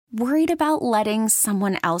Worried about letting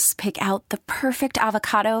someone else pick out the perfect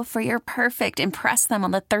avocado for your perfect impress them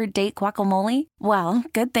on the third date guacamole? Well,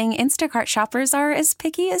 good thing Instacart shoppers are as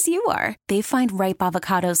picky as you are. They find ripe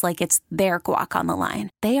avocados like it's their guac on the line.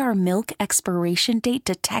 They are milk expiration date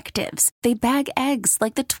detectives. They bag eggs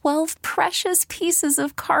like the 12 precious pieces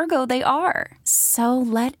of cargo they are. So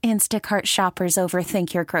let Instacart shoppers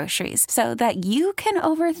overthink your groceries so that you can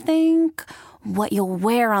overthink what you'll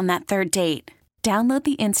wear on that third date. Download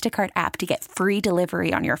the Instacart app to get free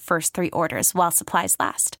delivery on your first 3 orders while supplies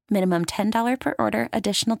last. Minimum $10 per order.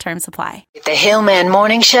 Additional terms apply. The Hillman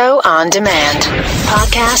Morning Show on demand.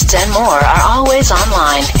 Podcasts and more are always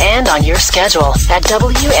online and on your schedule at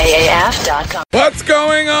WAAF.com. What's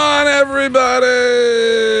going on, everybody?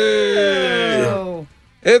 Hello.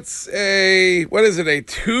 It's a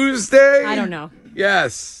Tuesday? I don't know.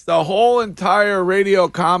 Yes, the whole entire radio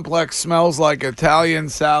complex smells like Italian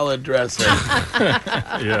salad dressing.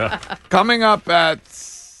 Yeah. Coming up at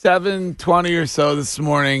 7:20 or so this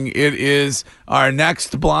morning, it is our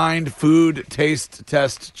next blind food taste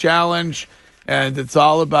test challenge, and it's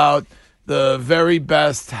all about the very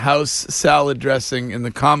best house salad dressing in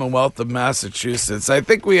the Commonwealth of Massachusetts. I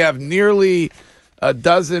think we have nearly a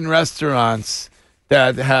dozen restaurants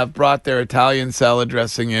that have brought their Italian salad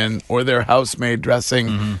dressing in, or their house-made dressing.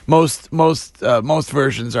 Mm-hmm. Most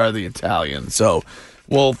versions are the Italian. So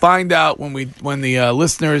we'll find out when the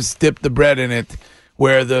listeners dip the bread in it,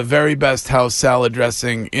 where the very best house salad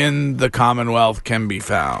dressing in the Commonwealth can be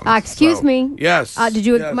found. Excuse me. Yes. Did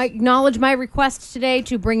you acknowledge my request today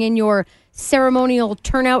to bring in your ceremonial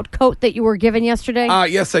turnout coat that you were given yesterday?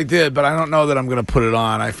 Yes, I did, but I don't know that I'm going to put it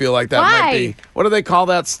on. I feel like that Why? might be, what do they call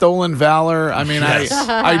that? Stolen valor? I mean, Yes.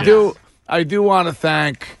 I do want to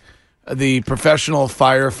thank the Professional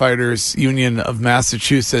Firefighters Union of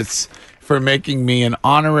Massachusetts for making me an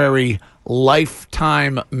honorary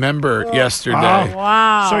lifetime member yesterday. Oh,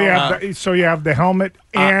 wow. So you have the helmet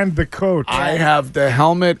and the coat. I have the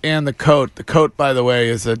helmet and the coat. The coat, by the way,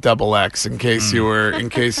 is a double X. In case you were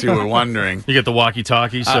wondering. You get the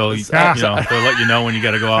walkie-talkie, so they'll let you know when you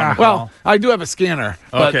got to go out. And Well, call. I do have a scanner,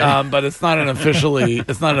 but Okay. but it's not an officially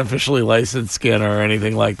licensed scanner or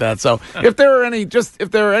anything like that. So if there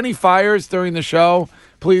are any fires during the show,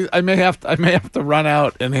 please, I may have to run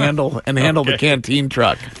out and handle the canteen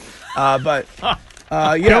truck.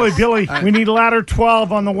 Yes. Billy, we need ladder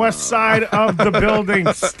 12 on the west side of the building.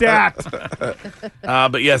 Stat.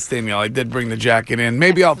 But yes, Danielle, I did bring the jacket in.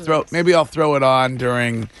 Maybe I'll throw it on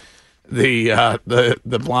during the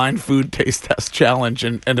blind food taste test challenge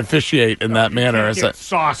and officiate in that manner. Get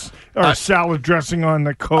sauce or salad dressing on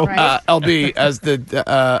the coat. LB, as the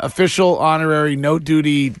official honorary no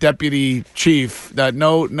duty deputy chief,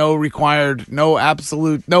 no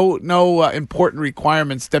important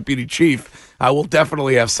requirements deputy chief, I will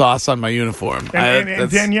definitely have sauce on my uniform.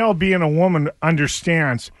 And Danielle, being a woman,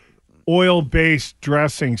 understands oil-based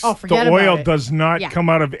dressings. Oh, forget the oil about it. does not come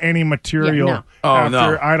out of any material. Yeah, no.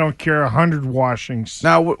 After, I don't care, 100 washings.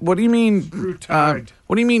 Now, what do you mean? Screw-tied.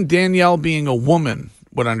 What do you mean? Danielle, being a woman,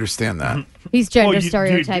 would understand that. He's gender you-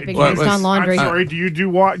 stereotyping you- based on laundry. I'm sorry, do you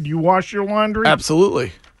wash your laundry?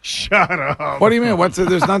 Absolutely. Shut up. What do you mean?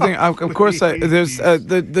 There's nothing. Of course, there's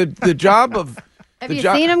the job of. Have you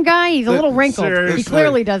seen him, Guy? He's a little wrinkled. He seriously.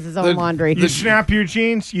 clearly does his own laundry. You snap your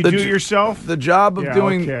jeans? You do it yourself? The job of Yeah,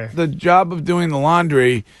 doing okay. the job of doing the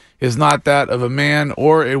laundry is not that of a man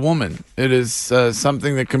or a woman. It is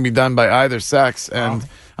something that can be done by either sex, and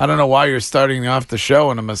I don't know why you're starting off the show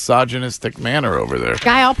in a misogynistic manner over there.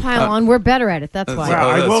 Guy, I'll pile on. We're better at it. That's why. Well,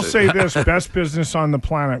 I will that's say this. Best business on the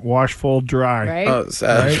planet. Wash, fold, dry. Right?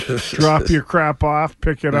 Right? Drop your crap off,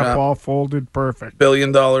 pick it up all folded, perfect.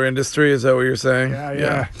 $billion industry, is that what you're saying?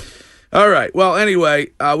 Yeah. All right. Well, anyway,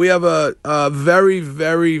 we have a very,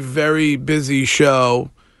 very, very busy show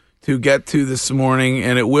to get to this morning,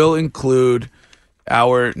 and it will include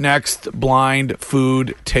our next blind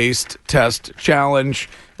food taste test challenge.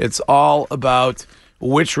 It's all about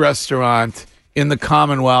which restaurant in the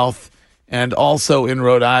Commonwealth and also in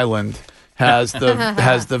Rhode Island has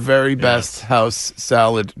the very best house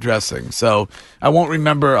salad dressing. So I won't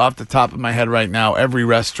remember off the top of my head right now every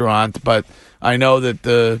restaurant, but I know that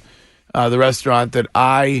the restaurant that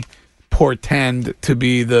I portend to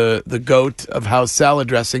be the goat of house salad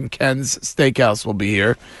dressing, Ken's Steakhouse, will be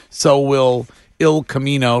here. So will Il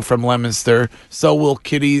Camino from Leominster. So will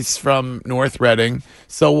Kitty's from North Reading.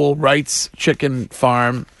 So will Wright's Chicken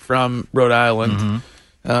Farm from Rhode Island.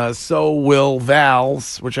 So will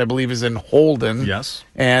Val's, which I believe is in Holden. Yes.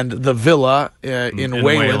 And the Villa in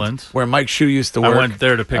Wayland, where Mike Shue used to work. I went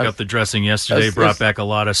there to pick up the dressing yesterday. Brought back a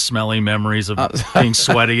lot of smelly memories of being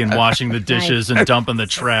sweaty and washing the dishes and dumping the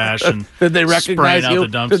recognize and did they recognize spraying you?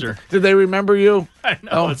 out the dumpster. Did they remember you? I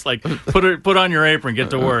know. It's like, put on your apron,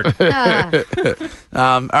 get to work.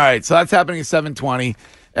 All right, so that's happening at 7:20.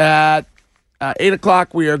 At 8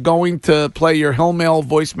 o'clock, we are going to play your Hill Mail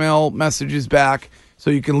voicemail messages back. So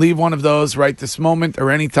you can leave one of those right this moment or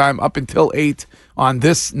anytime up until 8 on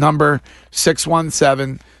this number,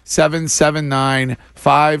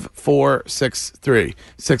 617-779-5463.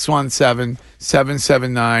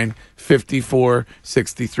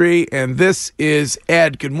 617-779-5463. And this is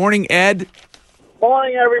Ed. Good morning, Ed.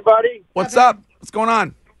 Morning, everybody. What's up? What's going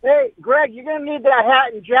on? Hey, Greg, you're going to need that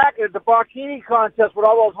hat and jacket at the bikini contest with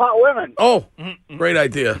all those hot women. Oh, great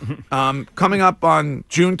idea. Coming up on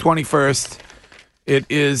June 21st, it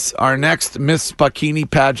is our next Miss Bikini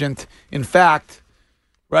pageant. In fact,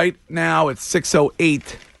 right now it's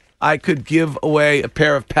 6:08. I could give away a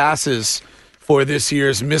pair of passes for this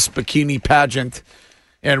year's Miss Bikini pageant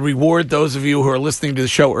and reward those of you who are listening to the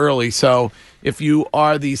show early. So if you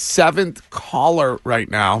are the 7th caller right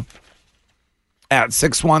now at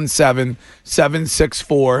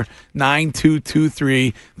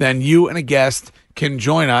 617-764-9223, then you and a guest can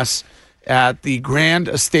join us at the Grand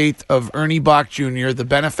Estate of Ernie Bach Jr., the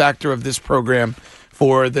benefactor of this program,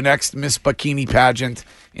 for the next Miss Bikini pageant.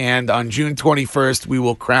 And on June 21st, we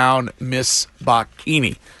will crown Miss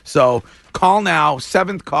Bikini. So call now,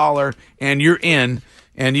 7th caller, and you're in,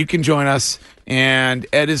 and you can join us. And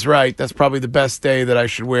Ed is right. That's probably the best day that I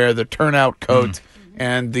should wear the turnout coat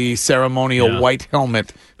and the ceremonial white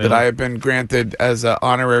helmet that I have been granted as an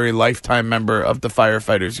honorary lifetime member of the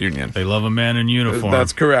Firefighters Union. They love a man in uniform.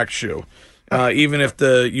 That's correct, Shu. Even if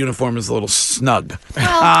the uniform is a little snug.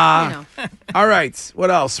 Well, All right. What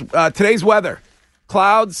else? Today's weather.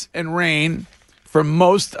 Clouds and rain for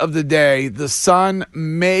most of the day. The sun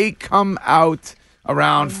may come out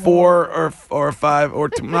around 4 or 5, or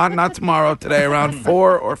not tomorrow, today, around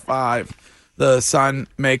 4 or 5. The sun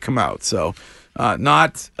may come out. So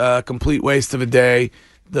not a complete waste of a day.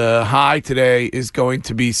 The high today is going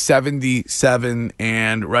to be 77,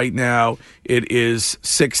 and right now it is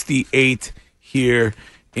 68 here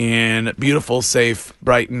in beautiful, safe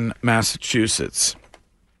Brighton, Massachusetts.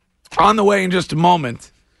 On the way in just a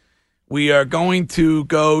moment, we are going to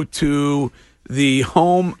go to the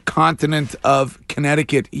home continent of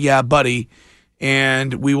Connecticut, yeah, buddy,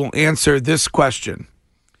 and we will answer this question.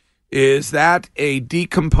 Is that a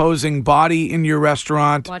decomposing body in your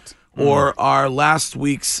restaurant? What? Or are last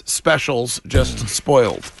week's specials just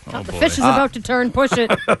spoiled? The fish is about to turn. Push it.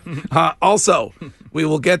 Also, we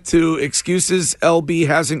will get to excuses LB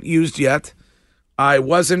hasn't used yet. I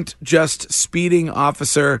wasn't just speeding,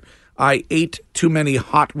 officer. I ate too many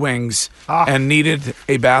hot wings and needed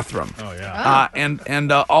a bathroom. Oh, yeah.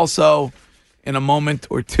 And also, in a moment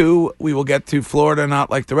or two, we will get to Florida, not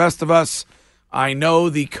like the rest of us. I know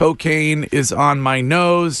the cocaine is on my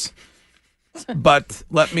nose, but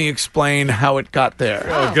let me explain how it got there.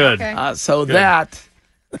 Oh, good. Okay. So Good.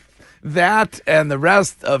 that and the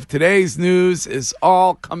rest of today's news is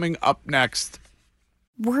all coming up next.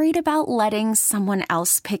 Worried about letting someone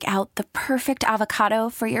else pick out the perfect avocado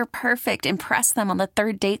for your perfect impress them on the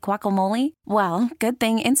third date guacamole? Well, good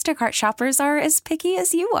thing Instacart shoppers are as picky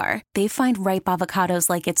as you are. They find ripe avocados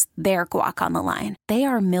like it's their guac on the line. They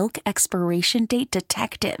are milk expiration date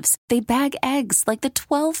detectives. They bag eggs like the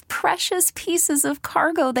 12 precious pieces of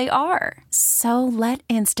cargo they are. So let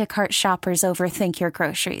Instacart shoppers overthink your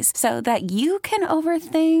groceries so that you can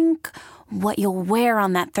overthink what you'll wear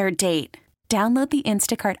on that third date. Download the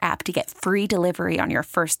Instacart app to get free delivery on your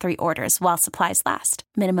first 3 orders while supplies last.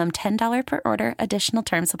 Minimum $10 per order. Additional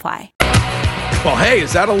terms apply. Well, hey,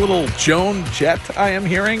 is that a little Joan Jett I am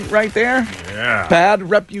hearing right there? Yeah. Bad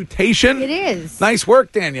reputation? It is. Nice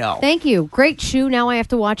work, Danielle. Thank you. Great shoe. Now I have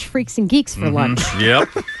to watch Freaks and Geeks for lunch. Yep.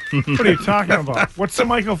 What are you talking about? What's the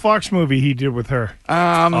Michael Fox movie he did with her?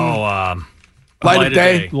 Light of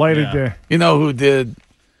Day. Light of Day. You know who did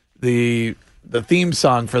the theme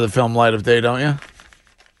song for the film Light of Day, don't you?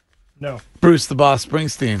 No. Bruce the Boss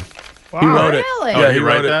Springsteen. Wow. He wrote it. Really? Oh, Yeah, he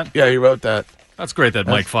wrote wrote it. that? Yeah, he wrote that. That's great that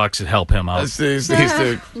Mike Fox could help him out.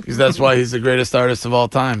 That's why he's the greatest artist of all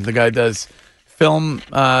time. The guy does film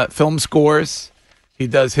scores. He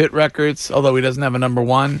does hit records, although he doesn't have a number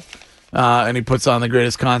one. And he puts on the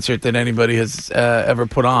greatest concert that anybody has ever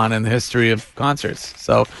put on in the history of concerts.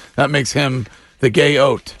 So that makes him the gay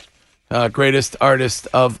oat, greatest artist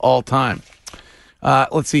of all time.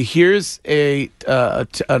 Let's see. Here's an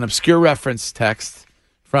obscure reference text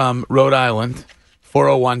from Rhode Island,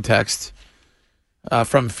 401 text,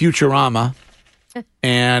 from Futurama.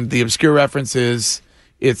 And the obscure reference is,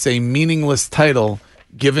 it's a meaningless title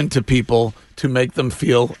given to people to make them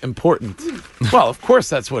feel important. Well, of course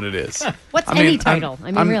that's what it is. What's any title?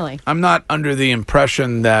 Really. I'm not under the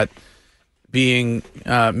impression that being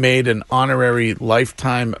made an honorary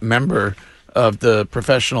lifetime member of the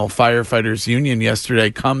Professional Firefighters Union yesterday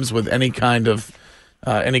comes with any kind of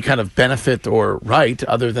benefit or right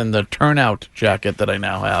other than the turnout jacket that I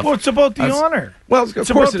now have. Well, it's about the honor. Well, it's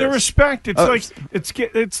about the respect.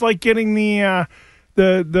 It's like getting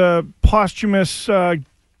the posthumous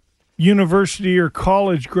university or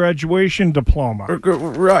college graduation diploma.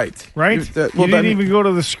 Right. You didn't even go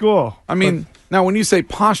to the school. I mean, now when you say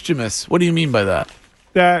posthumous, what do you mean by that?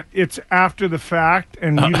 That it's after the fact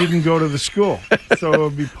and you didn't go to the school. So it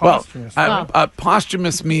would be posthumous.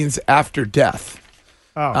 Posthumous means after death.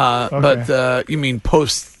 Okay. But you mean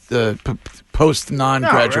post non-graduation.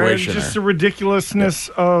 No, right? Just the ridiculousness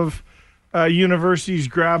of universities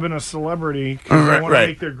grabbing a celebrity because they want to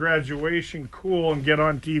make their graduation cool and get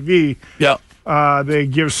on TV. Yeah. They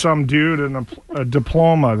give some dude a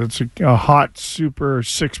diploma that's a hot, super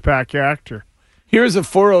six-pack actor. Here's a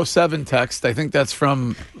 407 text. I think that's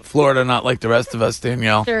from Florida, not like the rest of us,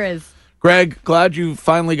 Danielle. Sure is. Greg, glad you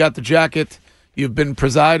finally got the jacket. You've been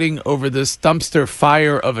presiding over this dumpster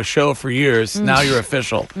fire of a show for years. Now you're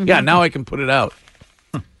official. Yeah, now I can put it out.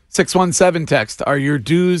 617 text. Are your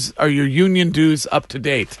union dues up to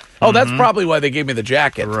date? Oh, that's probably why they gave me the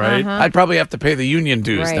jacket. Right. I'd probably have to pay the union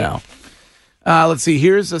dues now. Let's see.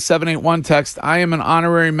 Here's a 781 text. I am an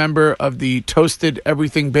honorary member of the Toasted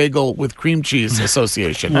Everything Bagel with Cream Cheese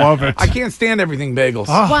Association. Love it. I can't stand everything bagels.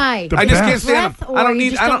 Why? I just can't stand them. I don't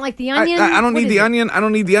need. I don't like the onion. I don't need the onion. I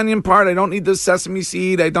don't need the onion part. I don't need the sesame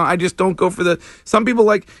seed. I just don't go for the. Some people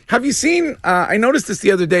like. Have you seen? I noticed this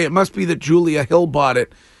the other day. It must be that Julia Hill bought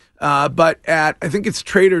it. But I think it's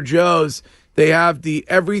Trader Joe's. They have the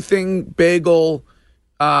everything bagel.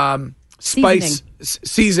 Spice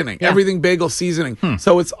seasoning, everything bagel seasoning.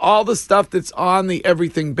 So it's all the stuff that's on the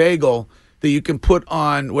everything bagel that you can put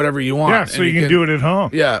on whatever you want. Yeah, so you can do it at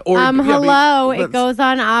home. Yeah. Hello, it goes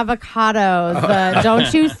on avocados.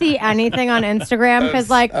 Don't you see anything on Instagram?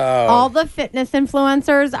 Because all the fitness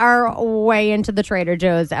influencers are way into the Trader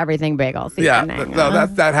Joe's everything bagel seasoning. Yeah,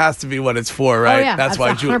 that has to be what it's for, right? Oh, yeah, that's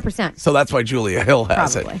why 100%. So that's why Julia Hill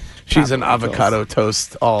has it. She's an avocado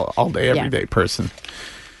toast all day, every day person.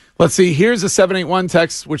 Let's see. Here's a 781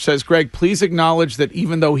 text which says, Greg, please acknowledge that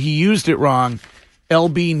even though he used it wrong,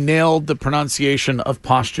 LB nailed the pronunciation of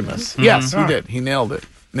posthumous. Yes, he did. He nailed it.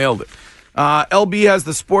 LB has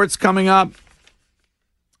the sports coming up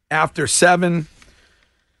after 7.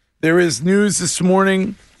 There is news this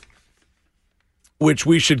morning, which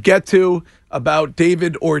we should get to, about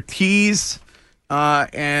David Ortiz.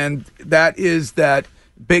 And that is that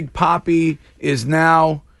Big Papi is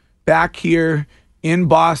now back here in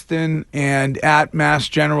Boston and at Mass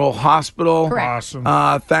General Hospital. Correct.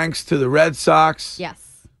 Awesome. Thanks to the Red Sox.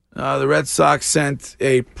 Yes. The Red Sox sent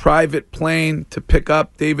a private plane to pick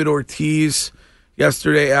up David Ortiz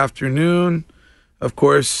yesterday afternoon. Of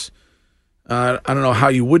course, I don't know how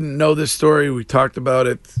you wouldn't know this story. We talked about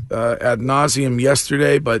it ad nauseum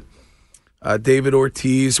yesterday, but David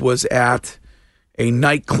Ortiz was at a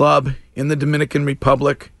nightclub in the Dominican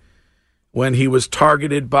Republic when he was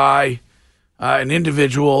targeted by an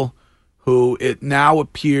individual who it now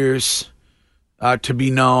appears to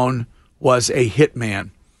be known was a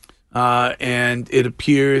hitman. And it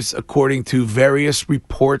appears, according to various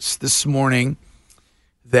reports this morning,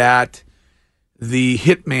 that the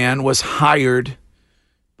hitman was hired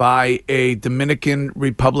by a Dominican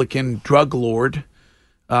Republican drug lord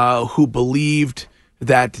who believed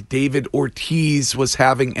that David Ortiz was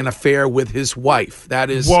having an affair with his wife.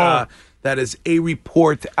 That is a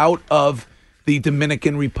report out of the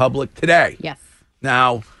Dominican Republic today. Yes.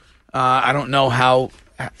 Now, I don't know how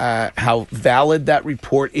valid that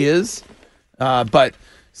report is, but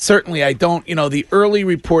certainly I don't. You know, the early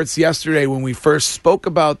reports yesterday when we first spoke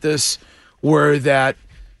about this were that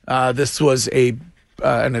this was a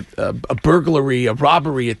burglary, a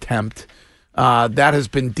robbery attempt. That has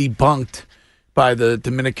been debunked by the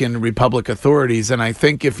Dominican Republic authorities, and I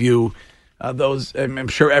think if you I'm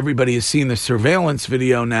sure everybody has seen the surveillance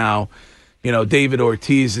video now. You know, David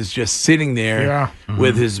Ortiz is just sitting there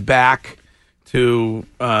with his back to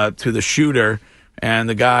the shooter, and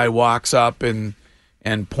the guy walks up and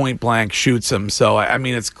point blank shoots him. So, I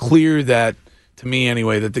mean, it's clear that, to me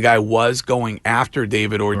anyway, that the guy was going after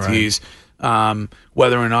David Ortiz,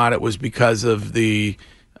 whether or not it was because of the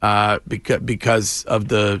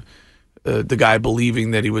the guy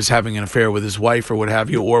believing that he was having an affair with his wife or what have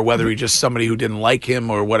you, or whether he just somebody who didn't like him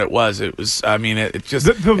or what it was. It was, I mean, it just...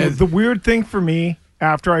 The weird thing for me,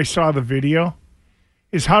 after I saw the video,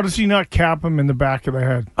 is how does he not cap him in the back of the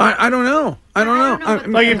head? I don't know. I don't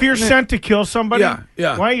know. Like, if you're sent to kill somebody,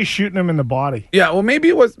 yeah. why are you shooting him in the body? Yeah, well, maybe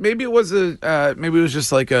it was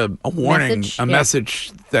just like a warning,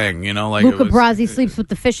 message thing, you know, like Luca Brasi sleeps with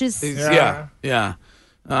the fishes. Yeah.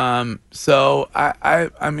 So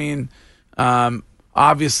I mean,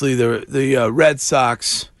 obviously the Red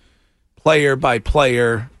Sox player by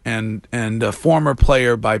player and former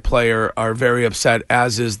player by player are very upset,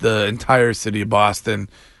 as is the entire city of Boston.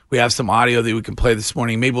 We have some audio that we can play this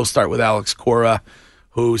morning. Maybe we'll start with Alex Cora,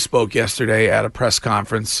 who spoke yesterday at a press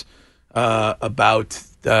conference about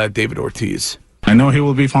David Ortiz. I know he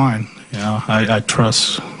will be fine. You know, I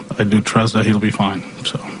do trust that he'll be fine.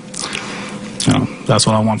 So, you know, that's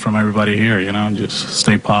what I want from everybody here. You know, just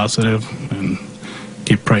stay positive and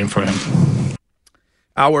keep praying for him.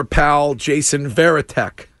 Our pal Jason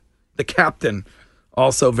Varitek, the captain,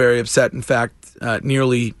 also very upset. In fact,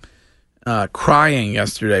 nearly crying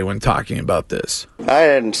yesterday when talking about this. I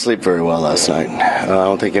didn't sleep very well last night. I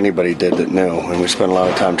don't think anybody did that knew, and we spent a lot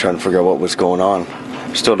of time trying to figure out what was going on.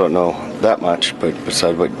 Still don't know that much, but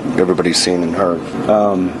besides what everybody's seen and heard.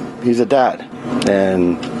 He's a dad,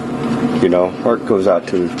 and, you know, heart goes out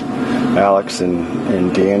to Alex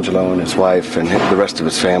and D'Angelo and his wife and the rest of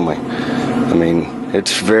his family. I mean,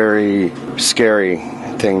 it's very scary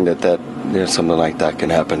thing that you know, something like that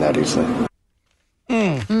can happen that easily.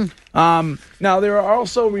 Now, there are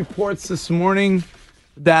also reports this morning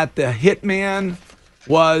that the hitman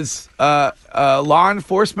was a law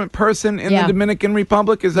enforcement person in the Dominican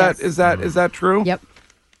Republic. Is that true? Yep.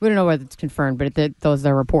 We don't know whether it's confirmed, but those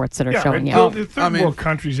are reports that are showing. The third world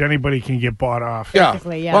countries, anybody can get bought off.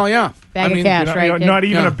 Basically, yeah. Well, yeah. Bag of cash, right? Not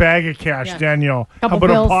even a bag of cash, Daniel. How about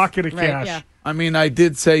bills? a pocket of Right, cash? yeah. I mean, I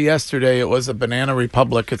did say yesterday it was a banana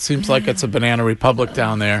republic. It seems like it's a banana republic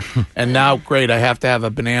down there. And now, great, I have to have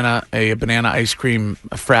a banana ice cream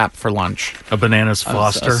frap for lunch. A Bananas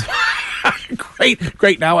Foster.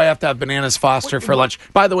 Great. Now I have to have Bananas Foster for lunch.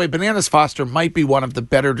 By the way, Bananas Foster might be one of the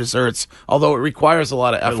better desserts, although it requires a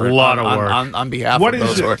lot of effort. A lot of work. On behalf What of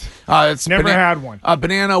is those. it? It's Never had one. A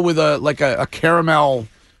banana with a caramel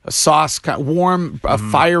sauce, warm,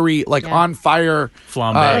 fiery, on fire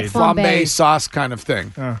flambe sauce kind of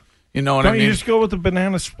thing. You know what I mean? Don't you just go with the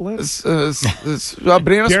banana split?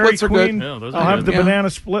 Banana Dairy splits are Queen, good. I'll have the banana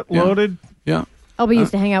split loaded. Yeah. Elby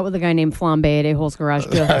used to hang out with a guy named Flambe at A-Hole's Garage.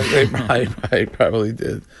 I probably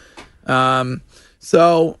did. You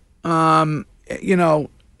know,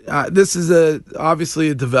 this is obviously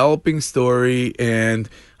a developing story, and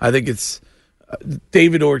I think it's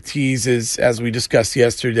David Ortiz is, as we discussed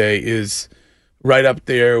yesterday, is right up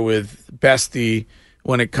there with Bestie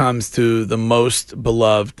when it comes to the most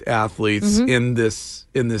beloved athletes in this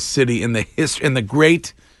city, in the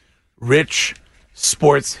great, rich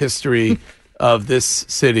sports history of this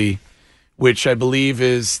city, which I believe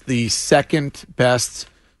is the second best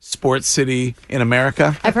sports city in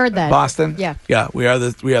America. I've heard that. Boston. Yeah. We are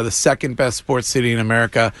the second best sports city in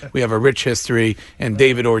America. We have a rich history, and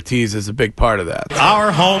David Ortiz is a big part of that.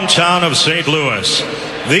 Our hometown of St. Louis,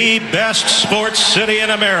 the best sports city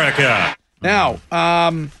in America. Now,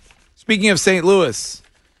 speaking of St. Louis,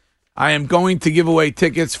 I am going to give away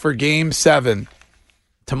tickets for Game 7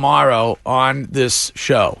 tomorrow on this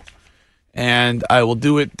show, and I will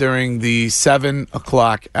do it during the 7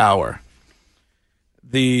 o'clock hour.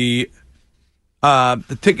 The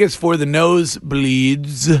tickets for the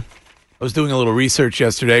nosebleeds, I was doing a little research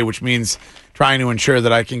yesterday, which means trying to ensure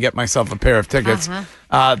that I can get myself a pair of tickets. The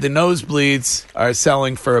nosebleeds are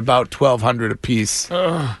selling for about $1,200 a piece.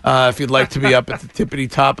 If you'd like to be up at the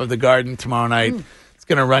tippity top of the Garden tomorrow night, it's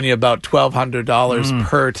going to run you about $1,200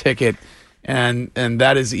 per ticket. And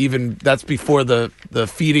that's before the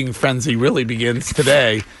feeding frenzy really begins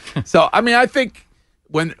today. So, I mean, I think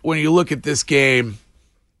when you look at this game,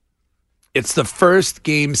 it's the first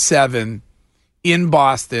Game 7 in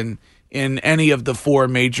Boston in any of the four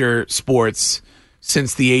major sports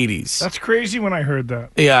since the 80s. That's crazy when I heard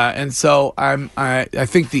that. Yeah, and so I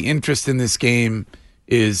think the interest in this game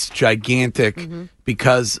is gigantic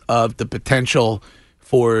because of the potential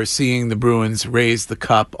for seeing the Bruins raise the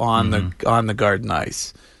cup on the Garden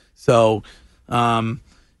ice. So, and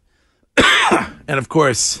of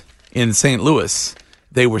course, in St. Louis,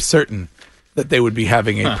 they were certain that they would be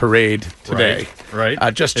having a parade today. Right.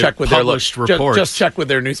 Just check with their reports. Just check with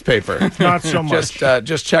their newspaper. Not so much.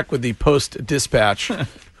 Just check with the Post-Dispatch,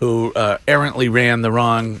 who errantly ran the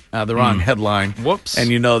wrong headline. Whoops. And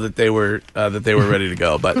you know that they were ready to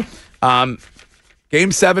go. But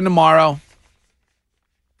Game 7 tomorrow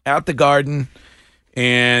at the Garden,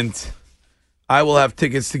 and I will have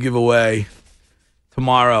tickets to give away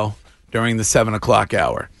tomorrow during the 7 o'clock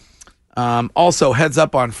hour. Also, heads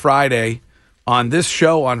up on Friday, on this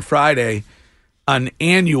show on Friday, an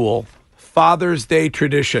annual Father's Day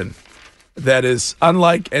tradition that is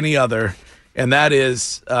unlike any other, and that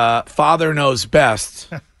is Father Knows Best,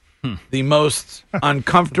 the most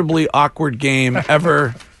uncomfortably awkward game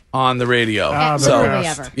ever on the radio. Absolutely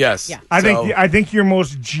ever. Yes. Yeah. I think your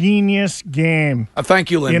most genius game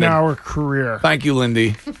thank you, Lindy. in our career. Thank you,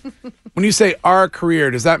 Lindy. When you say our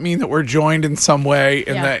career, does that mean that we're joined in some way?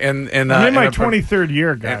 I'm in my 23rd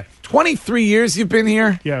year, guy. 23 years you've been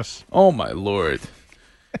here? Yes. Oh, my Lord.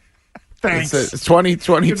 Thanks. It's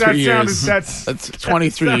 23 years. That's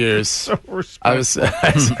 23 years. So respectful.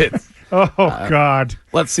 God.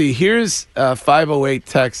 Let's see. Here's a 508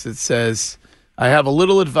 text that says, I have a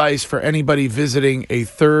little advice for anybody visiting a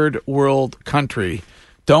third world country.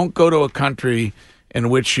 Don't go to a country in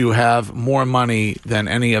which you have more money than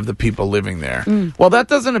any of the people living there. Well, that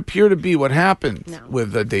doesn't appear to be what happened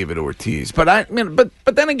with David Ortiz. But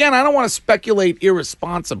but then again, I don't want to speculate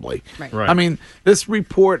irresponsibly. Right. Right. I mean, this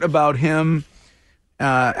report about him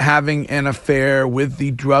having an affair with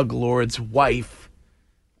the drug lord's wife,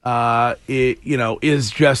 is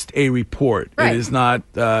just a report. Right. It is not.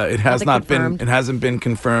 It has not confirmed. been. It hasn't been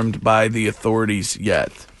confirmed by the authorities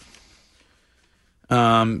yet.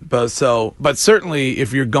 But certainly,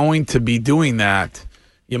 if you're going to be doing that,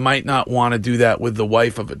 you might not want to do that with the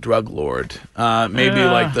wife of a drug lord. Maybe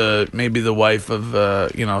the wife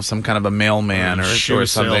of some kind of a mailman or something,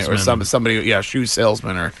 salesman. or somebody, shoe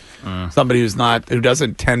salesman, or somebody who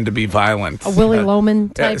doesn't tend to be violent. A Willie Loman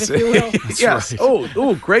type, Yes. if you will. Yes.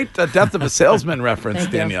 Right. Great Death of a Salesman reference,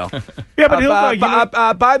 Thank you. Danielle. Yeah,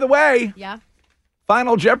 but By the way, Yeah.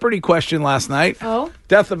 Final Jeopardy question last night. Oh.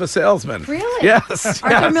 Death of a Salesman. Really? Yes.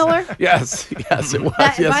 Arthur Miller? Yes, it was.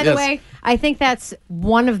 That, yes, by the way, I think that's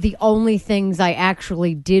one of the only things I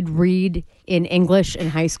actually did read in English in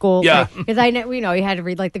high school. Yeah. Because you had to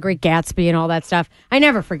read like The Great Gatsby and all that stuff. I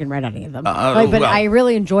never freaking read any of them. But well. I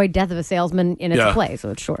really enjoyed Death of a Salesman in its play,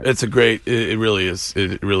 so it's short. It's a great. It really is.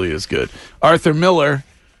 It really is good. Arthur Miller.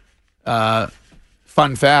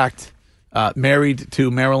 Fun fact. Married to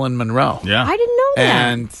Marilyn Monroe. Yeah. I didn't know that.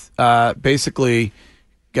 And basically,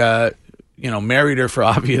 married her for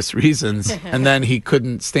obvious reasons, and then he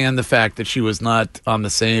couldn't stand the fact that she was not on the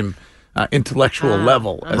same intellectual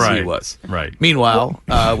level as he Right. was. Right. Meanwhile,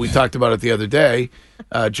 we talked about it the other day.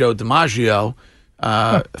 Joe DiMaggio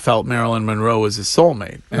felt Marilyn Monroe was his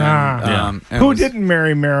soulmate. And, who didn't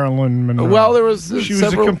marry Marilyn Monroe? Well, there was she was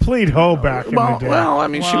several, a complete hoe back in the day. Well, I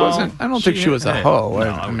mean, she wasn't. I don't think she was a hoe. What?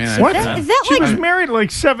 Is that She like was married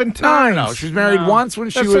like 7 times. No. She was married once when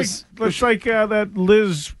she was. That's like that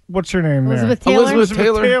Liz. What's her name? Elizabeth there? Taylor?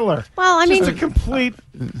 Elizabeth Taylor. Well, I mean, Just a complete.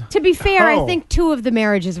 to be fair, I hoe. think 2 of the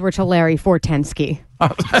marriages were to Larry Fortensky.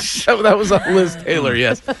 That was Liz Taylor,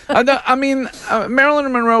 yes.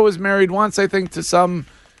 Marilyn Monroe was married once, I think, to some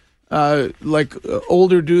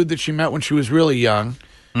older dude that she met when she was really young,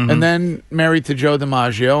 and then married to Joe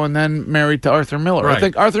DiMaggio, and then married to Arthur Miller. Right. I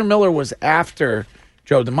think Arthur Miller was after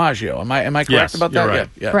Joe DiMaggio. Am I correct Yes, about you're that? right.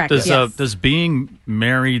 Yeah. Correct. Does Yes. does being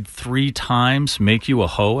married 3 times make you a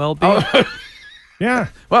hoe, LB? Yeah.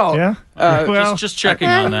 Well, Yeah. just checking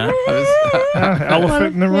on that.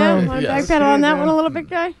 Elephant in the room. Want to Yes. backpedal on that one a little bit,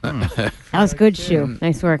 guy? That was good, Shoe.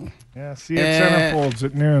 Nice work. Yeah. See you at Centerfolds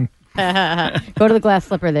at noon. Go to the Glass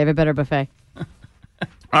Slipper. They have a better buffet.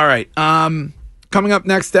 All right. Coming up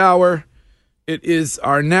next hour, it is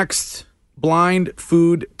our next blind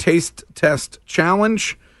food taste test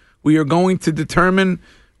challenge. We are going to determine,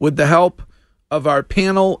 with the help of our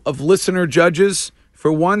panel of listener judges,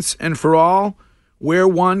 for once and for all, where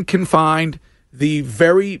one can find the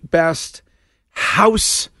very best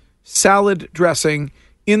house salad dressing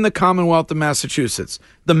in the Commonwealth of Massachusetts.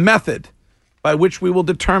 The method by which we will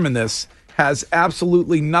determine this has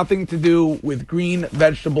absolutely nothing to do with green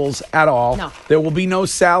vegetables at all. No. There will be no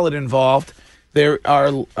salad involved. There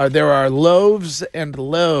are loaves and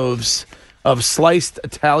loaves of sliced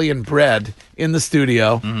Italian bread in the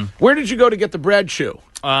studio. Where did you go to get the bread, Shoe?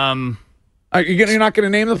 You're not going to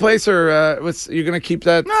name the place, or you're going to keep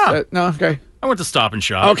that? No. No. Okay. I went to Stop and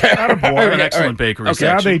Shop. Okay. An excellent bakery Okay.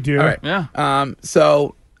 Yeah, section. they do. All right. Yeah.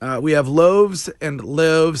 So we have loaves and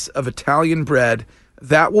loaves of Italian bread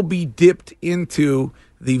that will be dipped into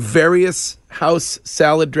the various house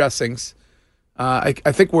salad dressings. I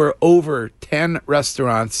think we're over 10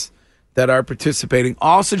 restaurants that are participating,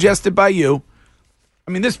 all suggested by you.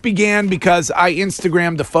 I mean, this began because I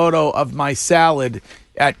Instagrammed a photo of my salad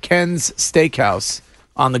at Ken's Steakhouse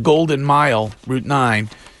on the Golden Mile, Route 9.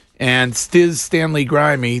 And Stanley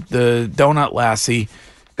Grimey, the donut lassie,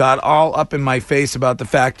 got all up in my face about the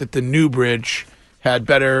fact that the Newbridge had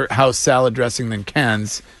better house salad dressing than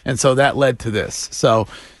Ken's. And so that led to this. So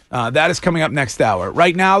that is coming up next hour.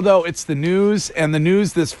 Right now, though, it's the news. And the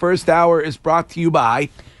news this first hour is brought to you by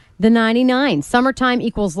The 99. Summertime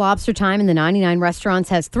equals lobster time, and the 99 Restaurants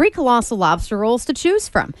has 3 colossal lobster rolls to choose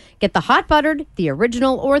from. Get the hot buttered, the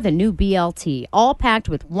original, or the new BLT, all packed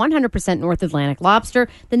with 100% North Atlantic lobster.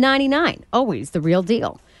 The 99, always the real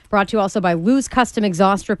deal. Brought to you also by Lou's Custom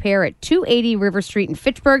Exhaust Repair at 280 River Street in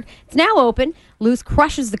Fitchburg. It's now open. Lou's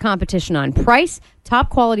crushes the competition on price, top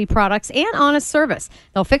quality products, and honest service.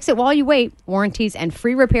 They'll fix it while you wait. Warranties and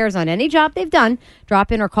free repairs on any job they've done.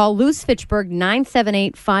 Drop in or call Lou's Fitchburg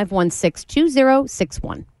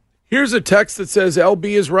 978-516-2061. Here's a text that says LB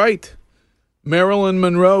is right. Marilyn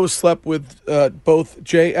Monroe slept with both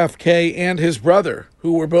JFK and his brother,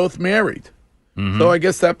 who were both married. Mm-hmm. So I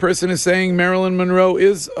guess that person is saying Marilyn Monroe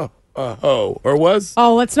is a hoe, or was.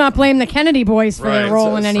 Oh, let's not blame the Kennedy boys for their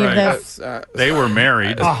role in any of this. They were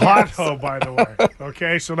married. A hot hoe, by the way.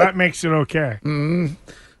 Okay, so that makes it okay. Mm-hmm.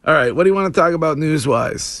 All right, what do you want to talk about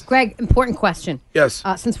news-wise? Greg, important question. Yes.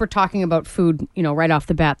 Since we're talking about food, right off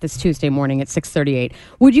the bat this Tuesday morning at 6:38,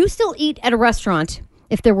 would you still eat at a restaurant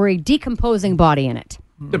if there were a decomposing body in it?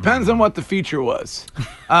 Depends on what the feature was.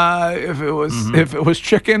 If it was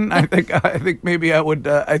chicken, I think maybe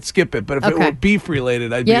I'd skip it. But if it were beef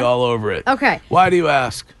related, I'd be all over it. Okay. Why do you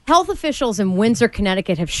ask? Health officials in Windsor,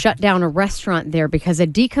 Connecticut have shut down a restaurant there because a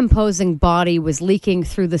decomposing body was leaking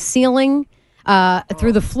through the ceiling,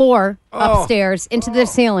 through the floor upstairs into the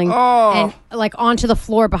ceiling and onto the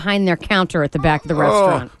floor behind their counter at the back of the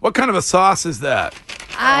restaurant. What kind of a sauce is that?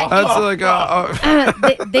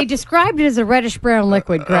 They described it as a reddish brown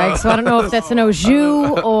liquid, Greg. So I don't know if that's an au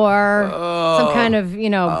jus or some kind of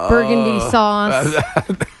burgundy sauce.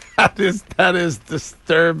 That is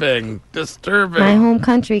disturbing. My home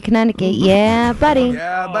country, Connecticut. Yeah, buddy.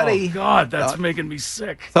 Yeah, buddy. Oh, God, that's making me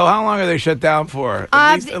sick. So how long are they shut down for?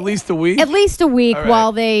 At least a week? At least a week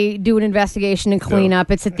while they do an investigation and clean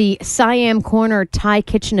up. It's at the Siam Corner Thai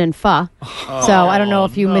Kitchen and Pho. So I don't know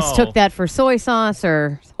if you mistook that for soy sauce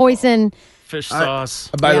or hoisin. Fish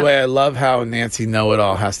sauce. By the way, I love how Nancy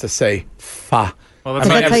Know-It-All has to say pho. Well, that's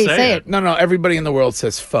how you say it. No, everybody in the world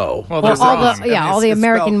says faux. Well, all the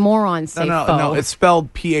American morons say faux. No, it's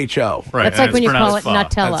spelled PHO. Right. That's like when you call it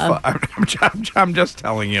Nutella. I'm just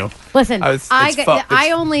telling you. Listen,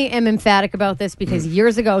 I only am emphatic about this because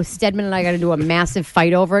years ago, Stedman and I got into a massive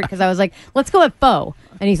fight over it because I was like, let's go with faux.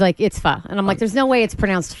 And he's like, it's pho. And I'm like, there's no way it's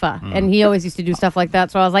pronounced pho. And he always used to do stuff like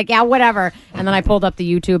that. So I was like, yeah, whatever. And then I pulled up the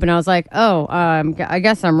YouTube and I was like, I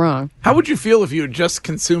guess I'm wrong. How would you feel if you had just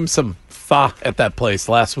consumed some pho at that place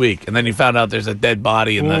last week and then you found out there's a dead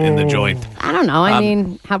body in the joint? I don't know. I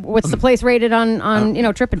mean, what's the place rated on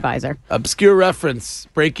TripAdvisor? Obscure reference,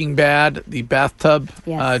 Breaking Bad, the bathtub.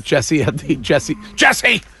 Yes. Jesse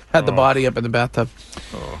had the body up in the bathtub.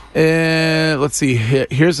 Let's see.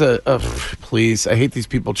 Here's please. I hate these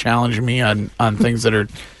people challenging me on things that are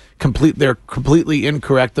they're completely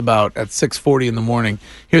incorrect about at 6:40 in the morning.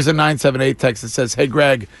 Here's a 978 text that says, "Hey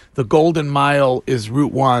Greg, the Golden Mile is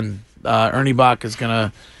Route 1. Ernie Bach is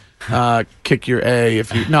gonna kick your A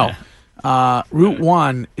if you Route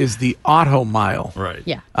 1 is the Auto Mile. Right.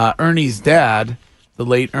 Yeah. Ernie's dad, the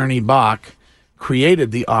late Ernie Bach,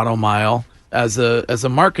 created the Auto Mile as a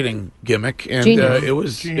marketing gimmick, and it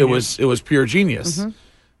was pure genius. Mm-hmm.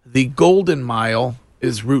 The Golden Mile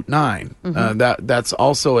is Route 9. Mm-hmm. That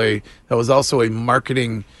was also a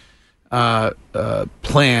marketing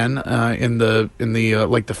plan in the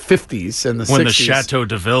like the 50s and the 60s when the Chateau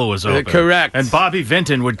de Ville was open. Correct. And Bobby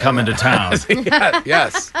Vinton would come into town.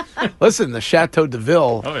 Yes. Listen, the Chateau de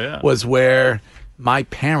Ville was where my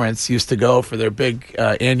parents used to go for their big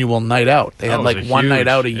annual night out. They had like one night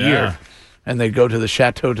out a year. And they'd go to the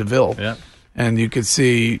Chateau de Ville. Yeah. And you could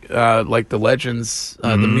see like the legends,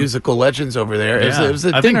 the musical legends over there. Yeah. It was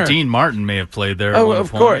a I dinner. think Dean Martin may have played there at one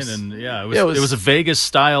point. Course. And it was a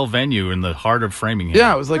Vegas-style venue in the heart of Framingham.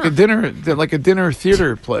 Yeah, it was like a dinner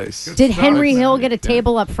theater place. Did Henry Hill get a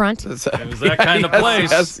table up front? It was that kind of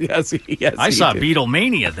place. Yes, I saw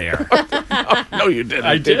Beatlemania there. No, you didn't.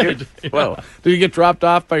 I did. Yeah. Well, did you get dropped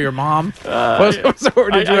off by your mom? Or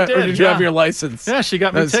did you have your license? Yeah, she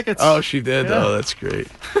got me tickets. Oh, she did? Yeah. Oh, that's great.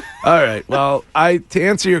 All right. Well, to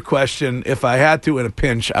answer your question, if I had to in a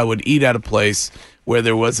pinch, I would eat at a place where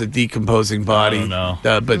there was a decomposing body. Oh, no.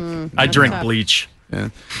 But I drink bleach. Yeah.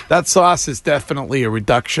 That sauce is definitely a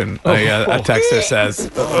reduction, a texter says.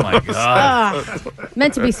 Oh, my God.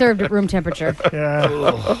 Meant to be served at room temperature. Yeah.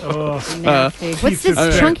 Nasty. What's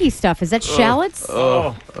this chunky stuff? Is that shallots?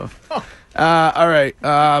 All right.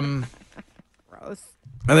 Gross.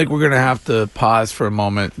 I think we're going to have to pause for a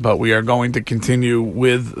moment, but we are going to continue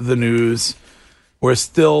with the news. We're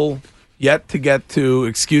still yet to get to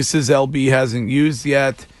excuses LB hasn't used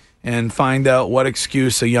yet and find out what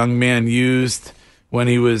excuse a young man used when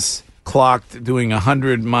he was clocked doing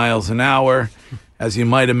 100 miles an hour. As you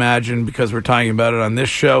might imagine, because we're talking about it on this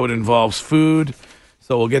show, it involves food.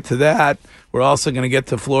 So we'll get to that. We're also going to get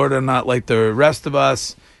to Florida, not like the rest of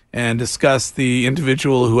us, and discuss the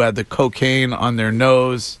individual who had the cocaine on their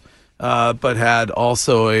nose, but had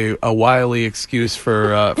also a wily excuse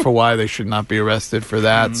for why they should not be arrested for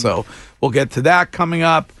that. So we'll get to that coming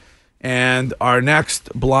up. And our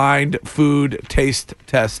next blind food taste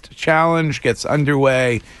test challenge gets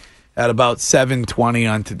underway at about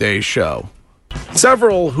 7:20 on today's show.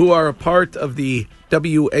 Several who are a part of the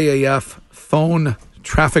WAAF phone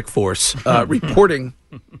traffic force reporting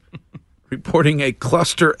a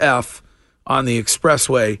cluster F on the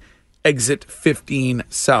expressway exit 15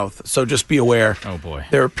 south. So just be aware. Oh, boy.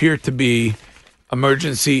 There appear to be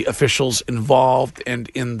emergency officials involved and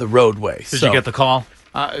in the roadway. Did you get the call?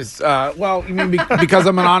 Well, you mean because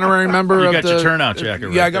I'm an honorary member you of got the... your turnout jacket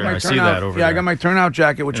right Yeah, I got there. my I see turnout. that over yeah, there. I got my turnout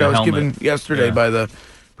jacket, which And I a was helmet. given yesterday Yeah. by the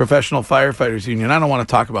Professional Firefighters Union. I don't want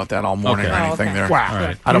to talk about that all morning or anything there. Wow. All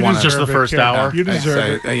right. I don't want Just the first hour. You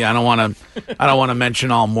deserve it. Yeah, I don't want to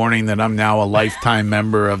mention all morning that I'm now a lifetime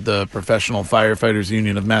member of the Professional Firefighters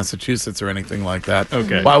Union of Massachusetts or anything like that.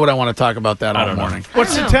 Okay. Why would I want to talk about that all morning?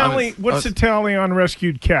 What's the tally? What's the tally on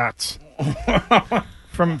rescued cats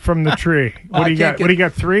from the tree? What do you got? What do you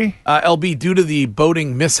got? 3? LB, due to the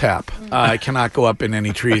boating mishap, I cannot go up in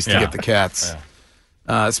any trees to get the cats.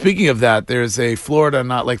 Speaking of that, there's a Florida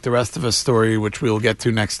Not Like the Rest of Us story, which we'll get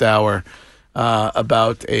to next hour,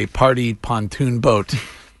 about a party pontoon boat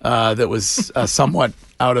that was somewhat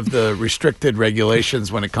out of the restricted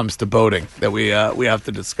regulations when it comes to boating that we have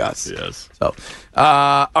to discuss. Yes. So,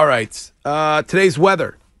 all right. Today's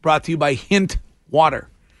weather brought to you by Hint Water.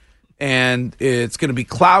 And it's going to be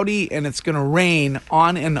cloudy and it's going to rain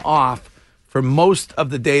on and off for most of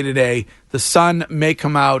the day today. The sun may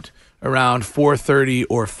come out around 4:30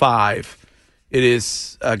 or 5. It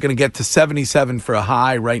is going to get to 77 for a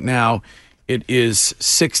high. Right now, it is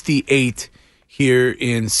 68 here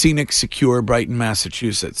in scenic, secure Brighton,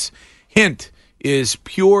 Massachusetts. Hint is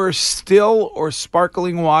pure, still, or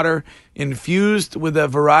sparkling water infused with a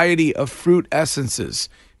variety of fruit essences,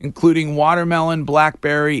 including watermelon,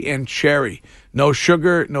 blackberry, and cherry. No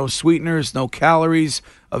sugar, no sweeteners, no calories.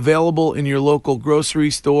 Available in your local grocery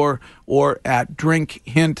store or at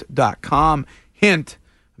drinkhint.com. Hint,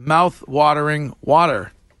 mouth-watering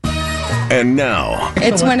water. And now,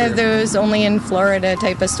 it's one of those only in Florida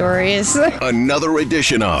type of stories. another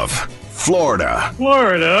edition of Florida.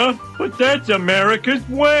 Florida? But that's America's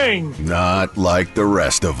wing. Not like the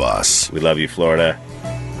rest of us. We love you, Florida.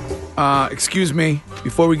 Excuse me,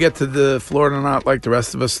 before we get to the Florida Not Like the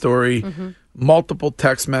Rest of Us story, multiple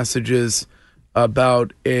text messages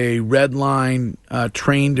about a red line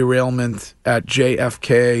train derailment at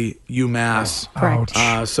JFK, UMass.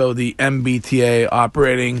 Correct. So the MBTA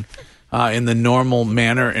operating in the normal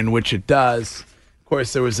manner in which it does. Of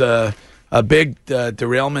course, there was a big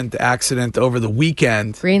derailment accident over the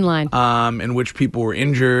weekend. Green line. In which people were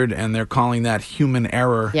injured, and they're calling that human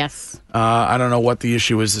error. Yes. I don't know what the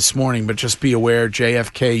issue is this morning, but just be aware,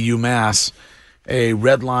 JFK, UMass, a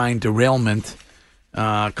red line derailment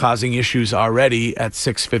causing issues already at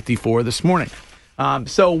 6:54 this morning.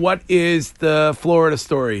 So what is the Florida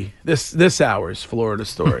story? This hour's Florida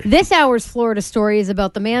story. This hour's Florida story is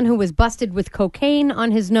about the man who was busted with cocaine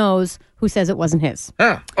on his nose who says it wasn't his.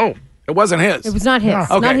 Oh, it wasn't his. It was not his.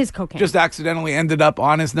 Okay. Not his cocaine. Just accidentally ended up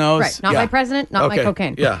on his nose. Right. Not my president, not my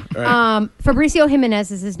cocaine. Yeah. Right. Fabricio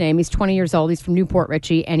Jimenez is his name. He's 20 years old. He's from Newport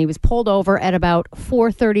Richey, and he was pulled over at about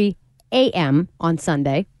 4:30 a.m. on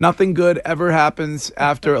Sunday. Nothing good ever happens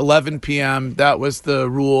after 11 p.m. That was the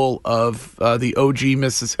rule of the OG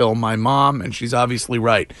Mrs. Hill, my mom, and she's obviously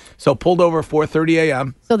right. So pulled over 4:30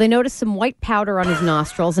 a.m. So they noticed some white powder on his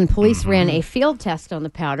nostrils, and police ran a field test on the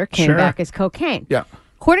powder, came back as cocaine. Yeah.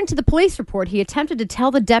 According to the police report, he attempted to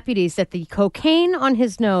tell the deputies that the cocaine on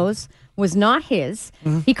his nose was not his.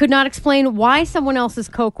 He could not explain why someone else's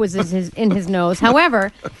coke was in his nose.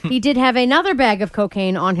 However, he did have another bag of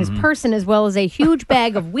cocaine on his person, as well as a huge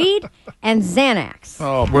bag of weed and Xanax.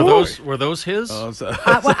 Oh, were those his?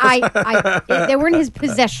 They were in his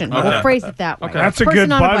possession. Okay. We'll phrase it that way. Okay. That's a good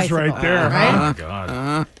buzz right there. Right?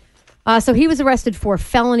 God. So he was arrested for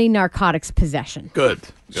felony narcotics possession. Good.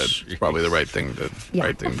 It's probably the right thing to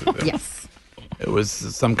do. Yes. It was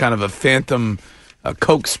some kind of a phantom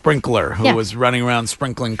Coke sprinkler who was running around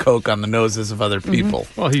sprinkling Coke on the noses of other people.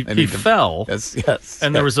 Well, he fell. Yes.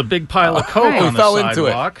 And there was a big pile of Coke on the fell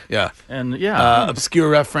sidewalk. into it. Yeah. And obscure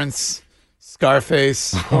reference,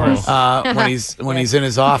 Scarface. Of course. when he's in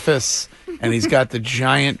his office and he's got the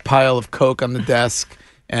giant pile of Coke on the desk.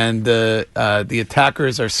 And the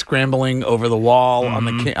attackers are scrambling over the wall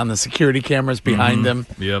on the security cameras behind him.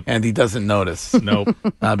 Yep. And he doesn't notice. Nope.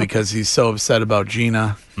 Because he's so upset about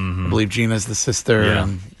Gina. I believe Gina's the sister. Yeah.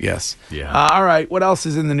 And yes. Yeah. All right. What else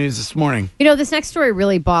is in the news this morning? You know, this next story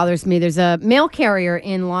really bothers me. There's a mail carrier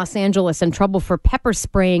in Los Angeles in trouble for pepper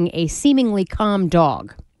spraying a seemingly calm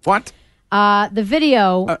dog. What? The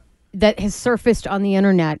video that has surfaced on the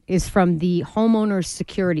internet is from the homeowner's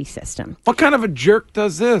security system. What kind of a jerk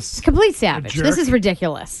does this? Complete savage. This is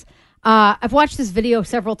ridiculous. I've watched this video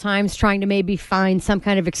several times trying to maybe find some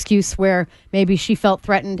kind of excuse where maybe she felt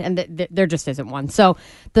threatened, and there just isn't one. So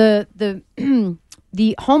the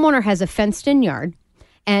the homeowner has a fenced-in yard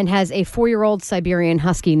and has a 4-year-old Siberian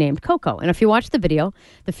husky named Coco. And if you watch the video,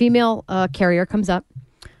 the female carrier comes up,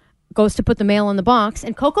 goes to put the mail in the box,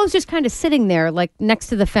 and Coco's just kind of sitting there, like, next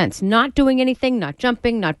to the fence, not doing anything, not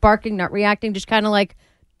jumping, not barking, not reacting, just kind of like,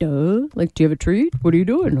 duh, like, do you have a treat? What are you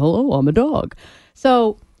doing? Hello, I'm a dog.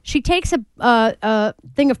 So she takes a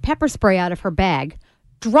thing of pepper spray out of her bag,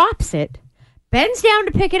 drops it, bends down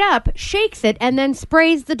to pick it up, shakes it, and then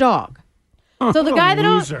sprays the dog. So the guy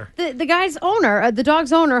the guy's owner, the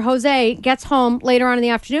dog's owner, Jose, gets home later on in the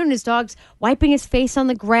afternoon. His dog's wiping his face on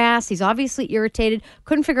the grass. He's obviously irritated,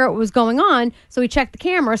 couldn't figure out what was going on. So he checked the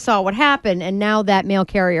camera, saw what happened, and now that mail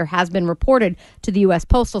carrier has been reported to the U.S.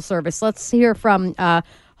 Postal Service. Let's hear from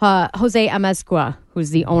Jose Amezcua,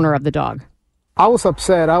 who's the owner of the dog. I was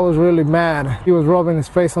upset. I was really mad. He was rubbing his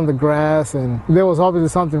face on the grass, and there was obviously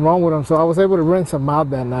something wrong with him, so I was able to rinse him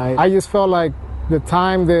out that night. I just felt like the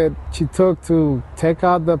time that she took to take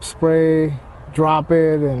out the spray, drop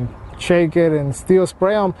it, and shake it, and still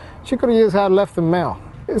spray them, she could have just had left the mail.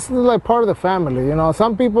 It's like part of the family, you know.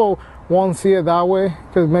 Some people won't see it that way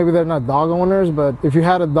because maybe they're not dog owners, but if you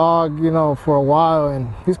had a dog, you know, for a while,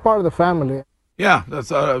 and he's part of the family. Yeah,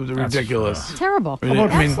 that's ridiculous. Terrible.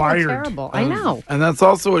 Terrible. I know. And that's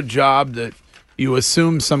also a job that you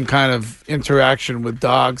assume some kind of interaction with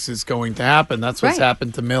dogs is going to happen. That's what's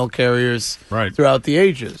happened to mail carriers throughout the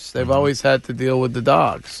ages. They've always had to deal with the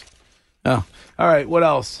dogs. Oh. All right, what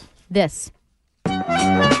else? This.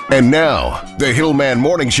 And now, the Hillman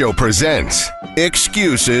Morning Show presents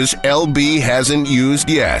Excuses LB Hasn't Used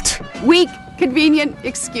Yet. Weak, convenient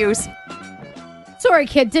excuse. Sorry,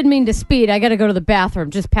 kid, didn't mean to speed. I got to go to the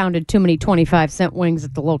bathroom. Just pounded too many 25-cent wings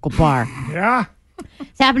at the local bar. Yeah.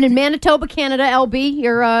 It's happened in Manitoba, Canada,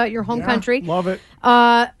 LB, your home country. Love it.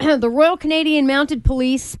 The Royal Canadian Mounted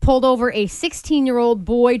Police pulled over a 16-year-old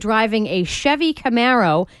boy driving a Chevy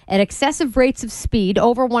Camaro at excessive rates of speed,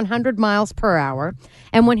 over 100 miles per hour.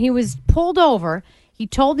 And when he was pulled over, he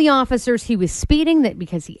told the officers he was speeding that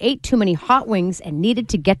because he ate too many hot wings and needed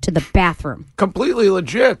to get to the bathroom. Completely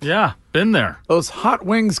legit. Yeah, been there. Those hot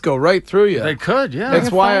wings go right through you. They could, yeah.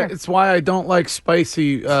 It's why I don't like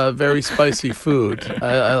spicy, very spicy food.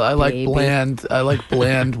 I like bland. I like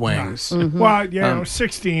bland wings. Mm-hmm. Well,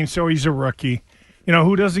 16, so he's a rookie. You know,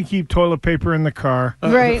 who doesn't keep toilet paper in the car for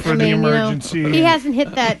the emergency? You know, he hasn't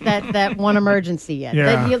hit that one emergency yet.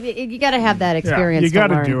 Yeah. You got to have that experience. You got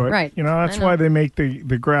to do it. Right. You know, that's why they make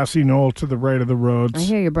the grassy knoll to the right of the roads. I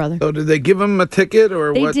hear you, brother. So did they give him a ticket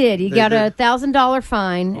or they what? Did. He got a $1,000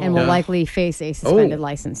 fine and will likely face a suspended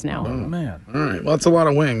license now. Oh, man. All right. Well, that's a lot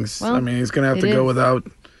of wings. Well, I mean, he's going to have to go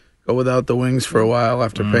without the wings for a while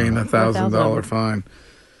after paying the $1,000 fine.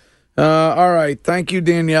 All right. Thank you,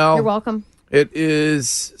 Danielle. You're welcome. It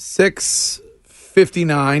is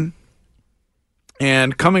 6:59,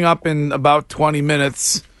 and coming up in about 20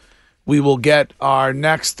 minutes, we will get our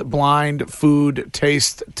next blind food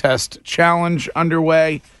taste test challenge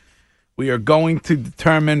underway. We are going to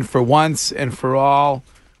determine for once and for all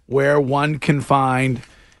where one can find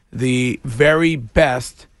the very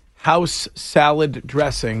best house salad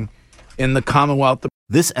dressing in the Commonwealth.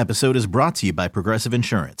 This episode is brought to you by Progressive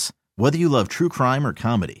Insurance. Whether you love true crime or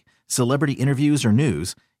comedy, celebrity interviews or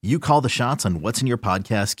news, you call the shots on what's in your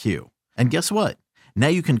podcast queue. And guess what? Now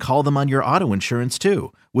you can call them on your auto insurance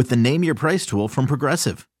too with the Name Your Price tool from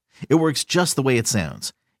Progressive. It works just the way it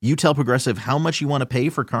sounds. You tell Progressive how much you want to pay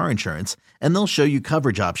for car insurance, and they'll show you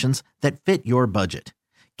coverage options that fit your budget.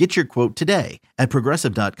 Get your quote today at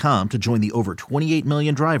Progressive.com to join the over 28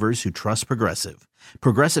 million drivers who trust Progressive.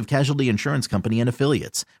 Progressive Casualty Insurance Company and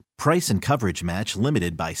Affiliates. Price and coverage match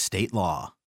limited by state law.